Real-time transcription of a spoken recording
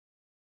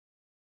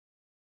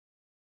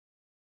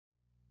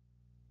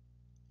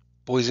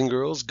Boys and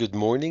girls, good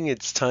morning.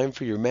 It's time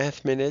for your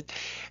Math Minute.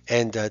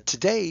 And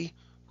today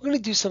we're going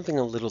to do something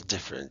a little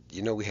different.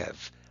 We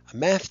have a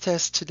math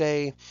test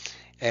today,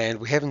 and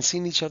we haven't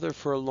seen each other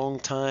for a long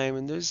time,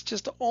 and there's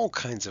just all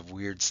kinds of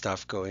weird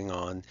stuff going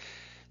on.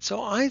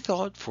 So I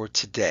thought for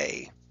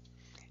today,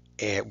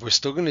 we're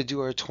still going to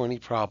do our 20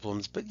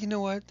 problems, but you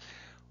know what?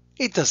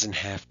 It doesn't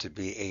have to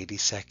be 80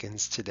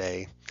 seconds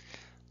today.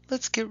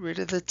 Let's get rid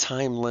of the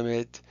time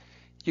limit.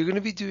 You're going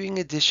to be doing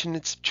addition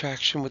and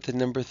subtraction with the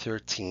number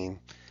 13.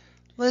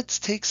 Let's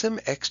take some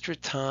extra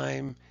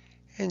time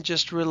and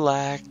just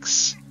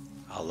relax.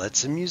 I'll let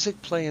some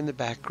music play in the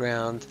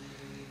background.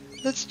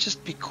 Let's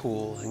just be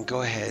cool and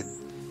go ahead,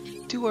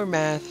 do our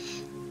math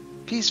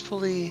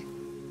peacefully,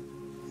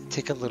 and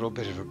take a little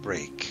bit of a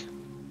break.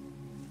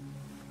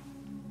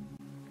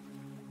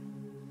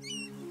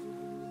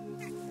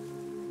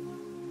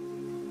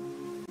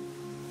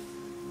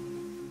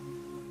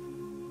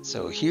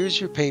 So here's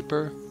your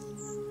paper.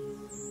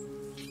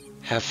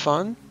 Have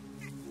fun,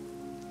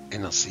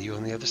 and I'll see you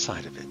on the other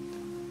side of it.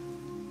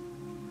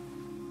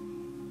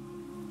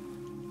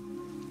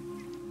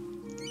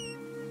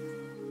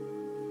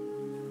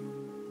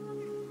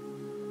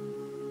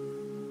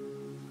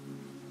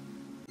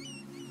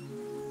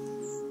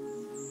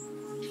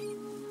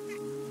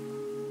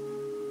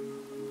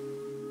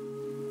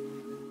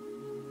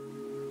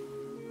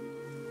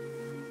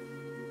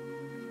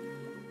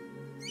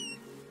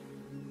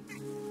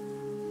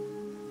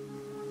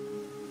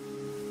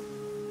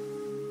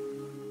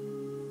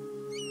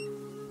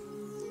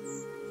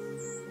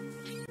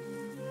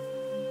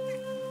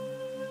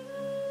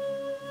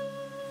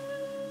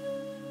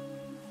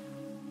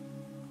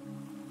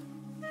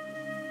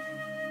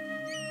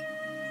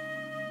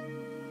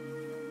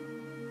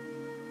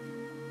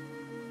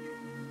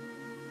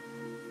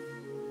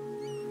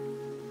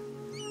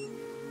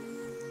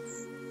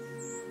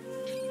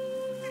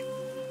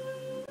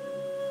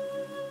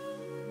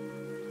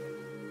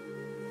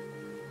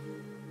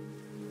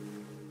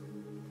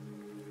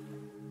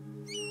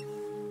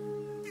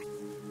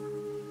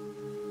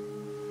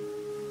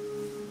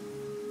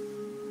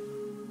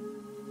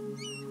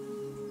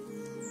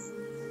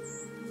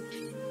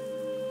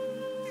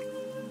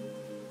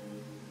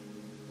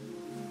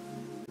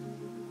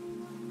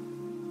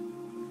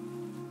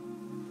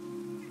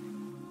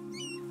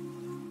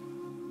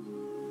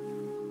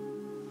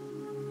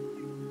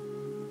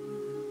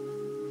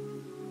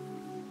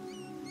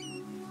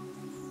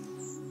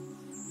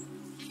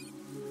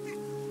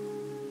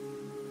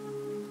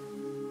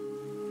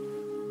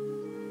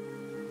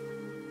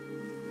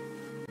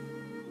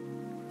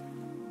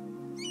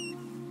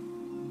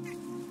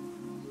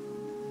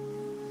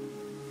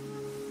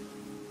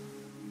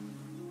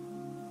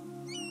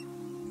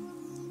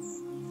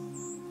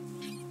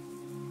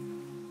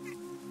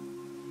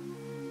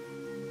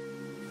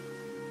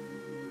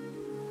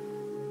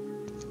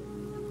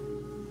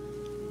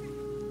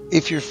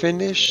 If you're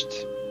finished,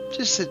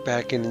 just sit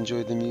back and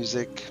enjoy the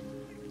music.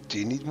 Do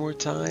you need more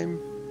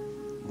time?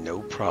 No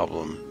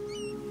problem.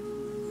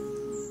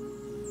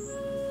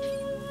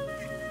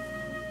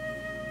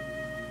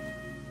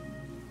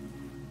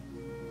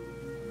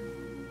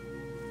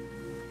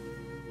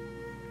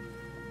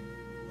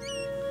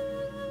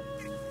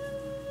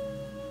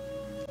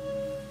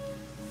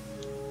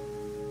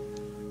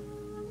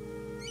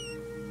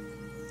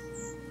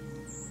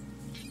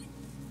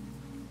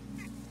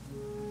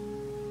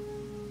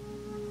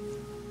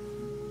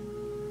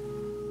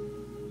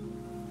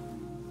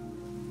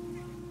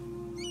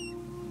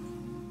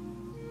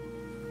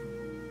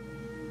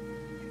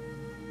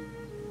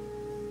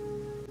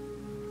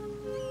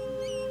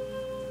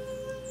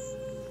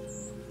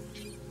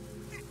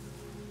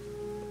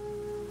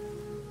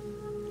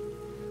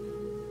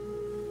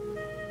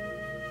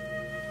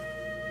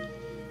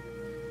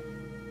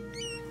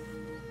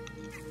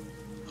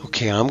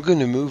 Okay, I'm going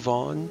to move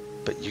on,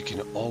 but you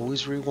can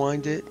always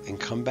rewind it and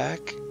come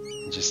back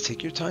and just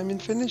take your time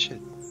and finish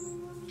it.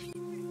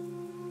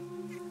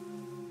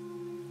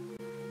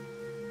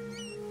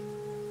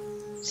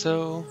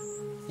 So,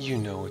 you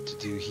know what to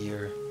do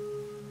here.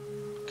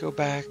 Go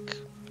back,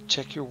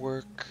 check your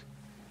work,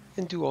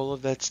 and do all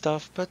of that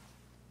stuff, but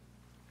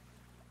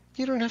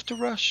you don't have to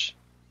rush.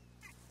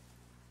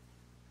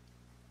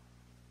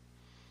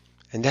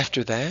 And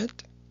after that,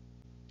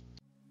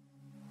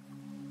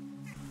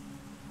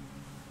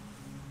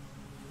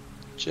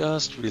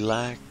 just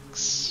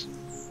relax.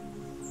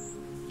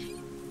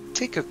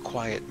 Take a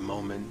quiet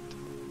moment.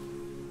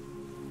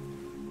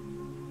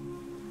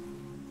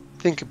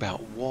 Think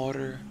about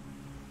water.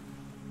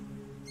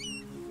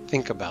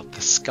 Think about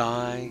the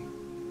sky.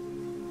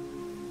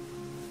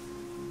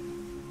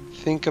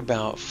 Think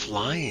about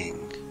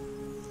flying.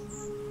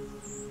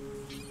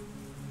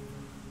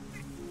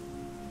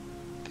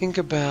 Think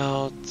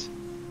about...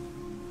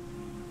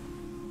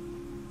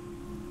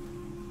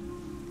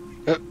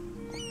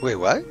 wait,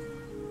 what?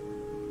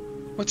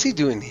 What's he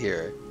doing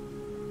here?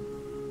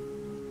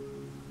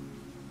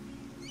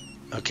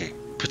 Okay,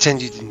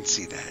 pretend you didn't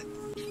see that.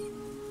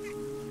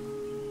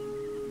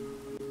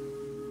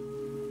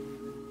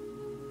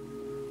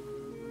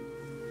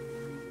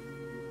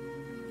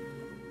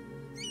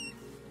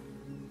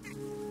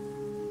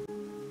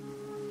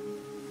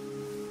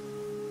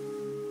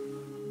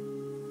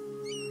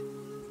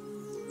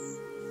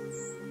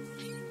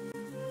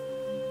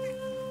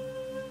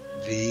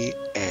 The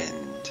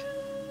end.